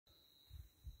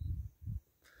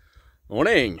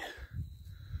Morning.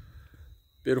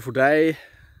 Beautiful day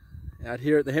out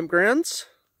here at the hemp grounds.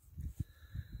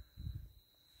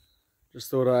 Just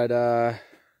thought I'd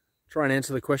try and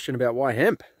answer the question about why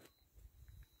hemp.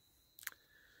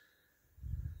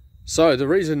 So the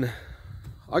reason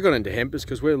I got into hemp is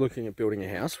because we're looking at building a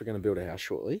house. We're going to build a house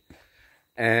shortly.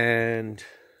 And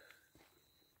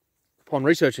upon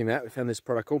researching that, we found this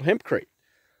product called Hempcrete.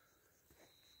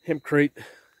 Hempcrete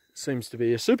seems to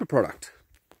be a super product.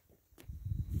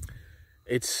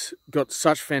 It's got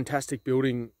such fantastic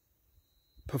building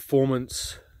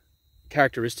performance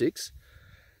characteristics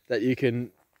that you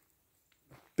can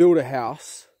build a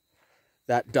house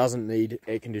that doesn't need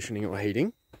air conditioning or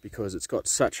heating because it's got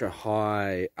such a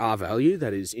high R value,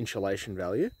 that is insulation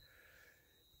value,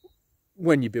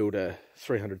 when you build a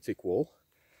 300 thick wall.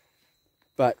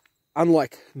 But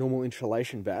unlike normal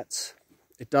insulation vats,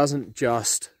 it doesn't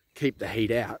just keep the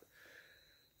heat out.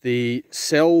 The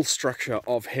cell structure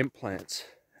of hemp plants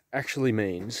actually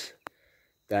means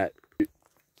that you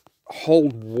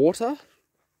hold water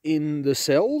in the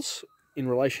cells in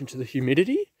relation to the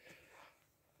humidity,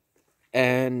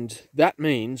 and that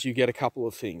means you get a couple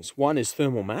of things. One is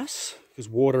thermal mass, because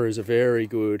water is a very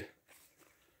good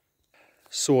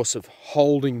source of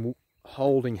holding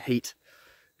heat.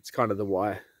 It's kind of the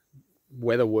why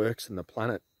weather works and the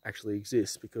planet actually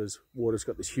exists, because water's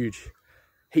got this huge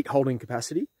heat holding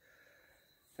capacity.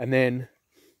 And then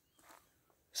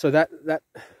so that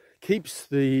keeps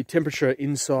the temperature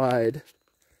inside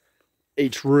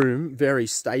each room very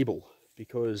stable,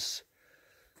 because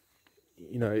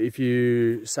you know, if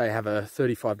you say have a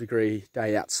 35-degree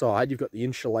day outside, you've got the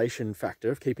insulation factor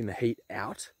of keeping the heat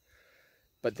out,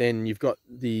 but then you've got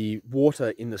the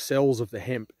water in the cells of the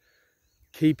hemp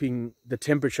keeping the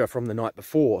temperature from the night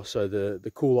before, so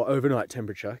the cooler overnight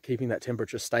temperature, keeping that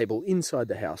temperature stable inside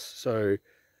the house. So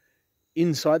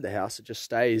inside the house, it just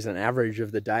stays an average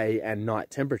of the day and night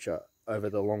temperature over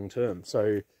the long term.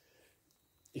 So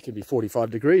it could be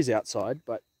 45 degrees outside,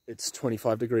 but it's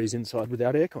 25 degrees inside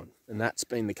without aircon. And that's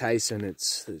been the case, and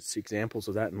it's examples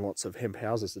of that in lots of hemp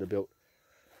houses that are built.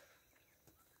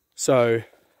 So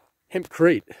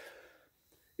Hempcrete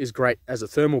is great as a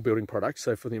thermal building product.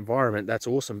 So for the environment, that's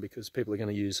awesome, because people are going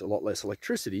to use a lot less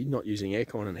electricity, not using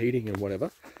aircon and heating and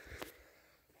whatever.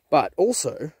 But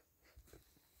also,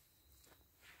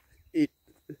 it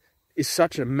is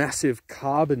such a massive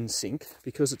carbon sink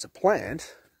because it's a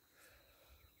plant.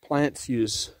 Plants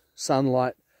use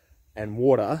sunlight and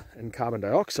water and carbon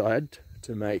dioxide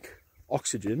to make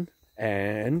oxygen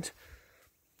and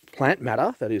plant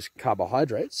matter, that is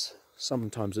carbohydrates.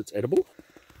 Sometimes it's edible.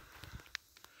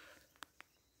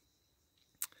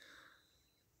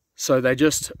 So they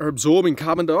just are absorbing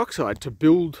carbon dioxide to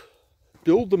build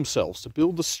themselves, to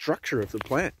build the structure of the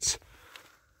plants.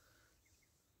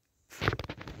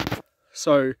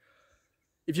 So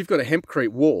if you've got a hempcrete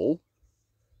wall,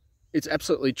 it's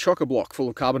absolutely chock-a-block full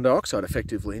of carbon dioxide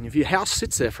effectively. And if your house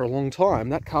sits there for a long time,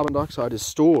 that carbon dioxide is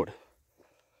stored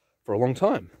for a long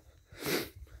time.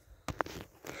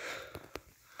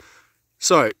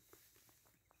 So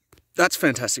that's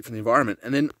fantastic for the environment.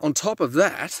 And then on top of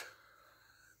that,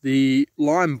 the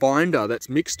lime binder that's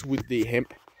mixed with the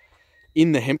hemp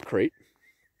in the hempcrete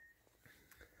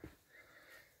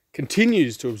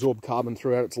continues to absorb carbon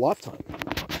throughout its lifetime.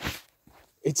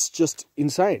 It's just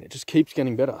insane. It just keeps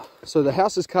getting better. So the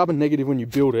house is carbon negative when you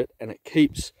build it, and it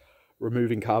keeps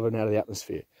removing carbon out of the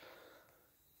atmosphere.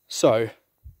 So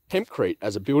Hempcrete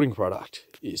as a building product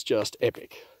is just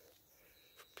epic.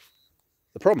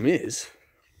 The problem is,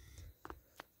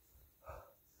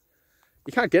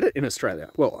 you can't get it in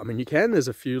Australia. Well, I mean, you can. There's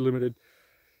a few limited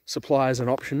suppliers and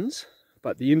options,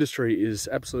 but the industry is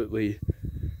absolutely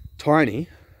tiny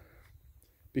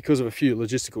because of a few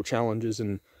logistical challenges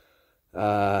and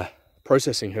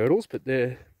processing hurdles, but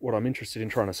they're what I'm interested in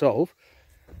trying to solve.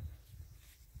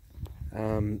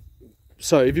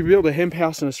 So if you build a hemp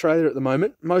house in Australia at the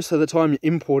moment, most of the time you're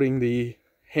importing the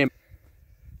hemp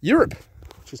Europe,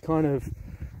 which is kind of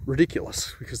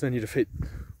ridiculous, because then you defeat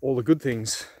all the good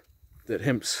things that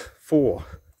hemp's for,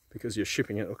 because you're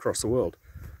shipping it across the world.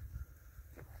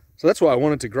 So that's why I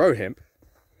wanted to grow hemp.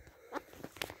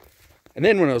 And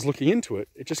then when I was looking into it,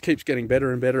 it just keeps getting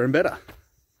better and better and better.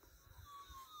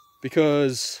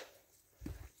 Because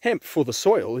hemp for the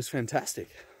soil is fantastic.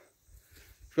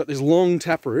 We've got this long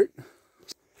taproot.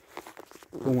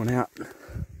 Pull one out.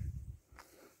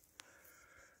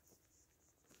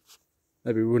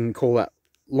 Maybe we wouldn't call that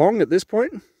long at this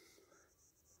point,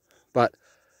 but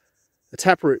the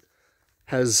taproot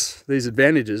has these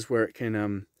advantages where it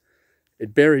can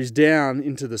it buries down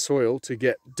into the soil to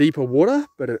get deeper water,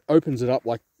 but it opens it up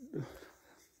like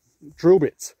drill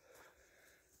bits.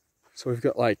 So we've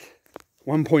got like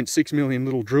 1.6 million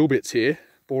little drill bits here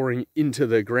boring into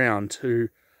the ground to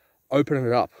open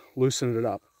it up, loosen it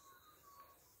up.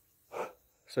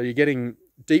 So you're getting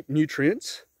deep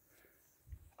nutrients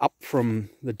up from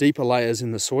the deeper layers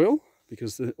in the soil,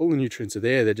 because all the nutrients are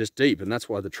there, they're just deep, and that's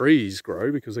why the trees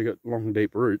grow, because they got long,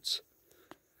 deep roots.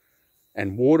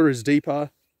 And water is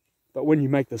deeper, but when you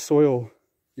make the soil,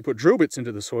 you put drill bits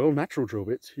into the soil, natural drill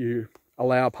bits, you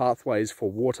allow pathways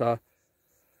for water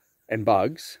and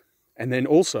bugs, and then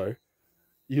also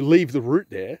you leave the root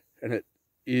there, and it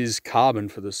is carbon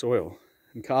for the soil.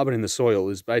 And carbon in the soil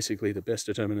is basically the best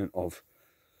determinant of,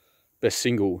 best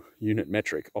single unit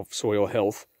metric of soil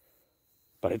health.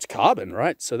 But it's carbon,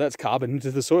 right? So that's carbon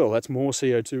into the soil. That's more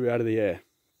CO2 out of the air.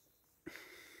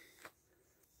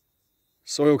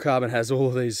 Soil carbon has all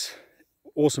of these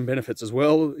awesome benefits as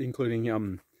well,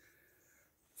 including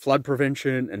flood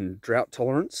prevention and drought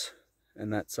tolerance.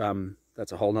 And that's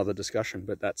a whole nother discussion,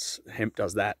 but hemp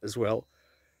does that as well.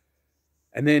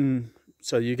 And then,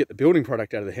 so you get the building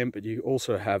product out of the hemp, but you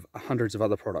also have hundreds of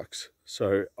other products.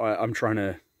 So I'm trying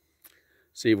to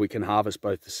see if we can harvest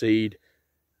both the seed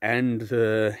and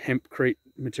the hempcrete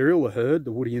material, the hurd,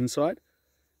 the woody inside.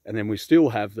 And then we still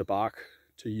have the bark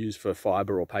to use for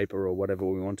fiber or paper or whatever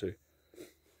we want to.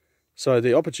 So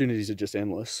the opportunities are just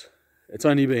endless. It's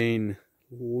only been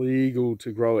legal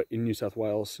to grow it in New South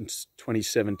Wales since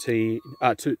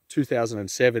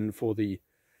 2007 for the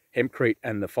hempcrete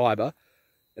and the fiber.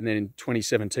 And then in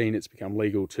 2017, it's become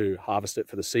legal to harvest it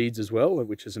for the seeds as well,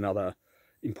 which is another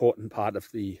important part of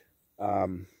the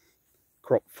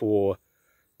crop for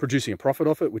producing a profit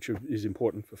off it, which is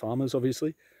important for farmers,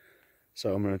 obviously.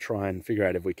 So I'm going to try and figure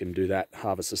out if we can do that,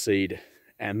 harvest the seed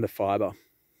and the fiber.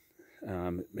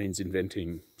 It means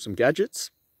inventing some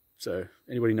gadgets. So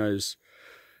anybody knows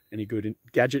any good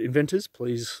gadget inventors,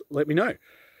 please let me know.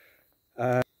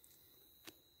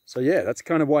 So yeah, that's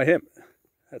kind of why hemp.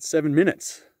 That's 7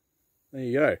 minutes. There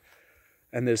you go.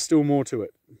 And there's still more to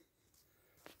it.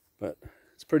 But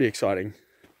it's pretty exciting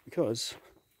because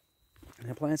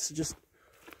our plants are just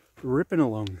ripping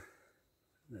along.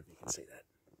 I don't know if you can see that.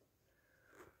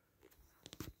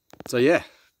 So yeah,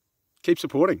 keep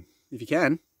supporting if you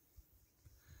can.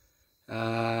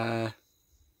 We're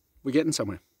getting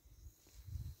somewhere.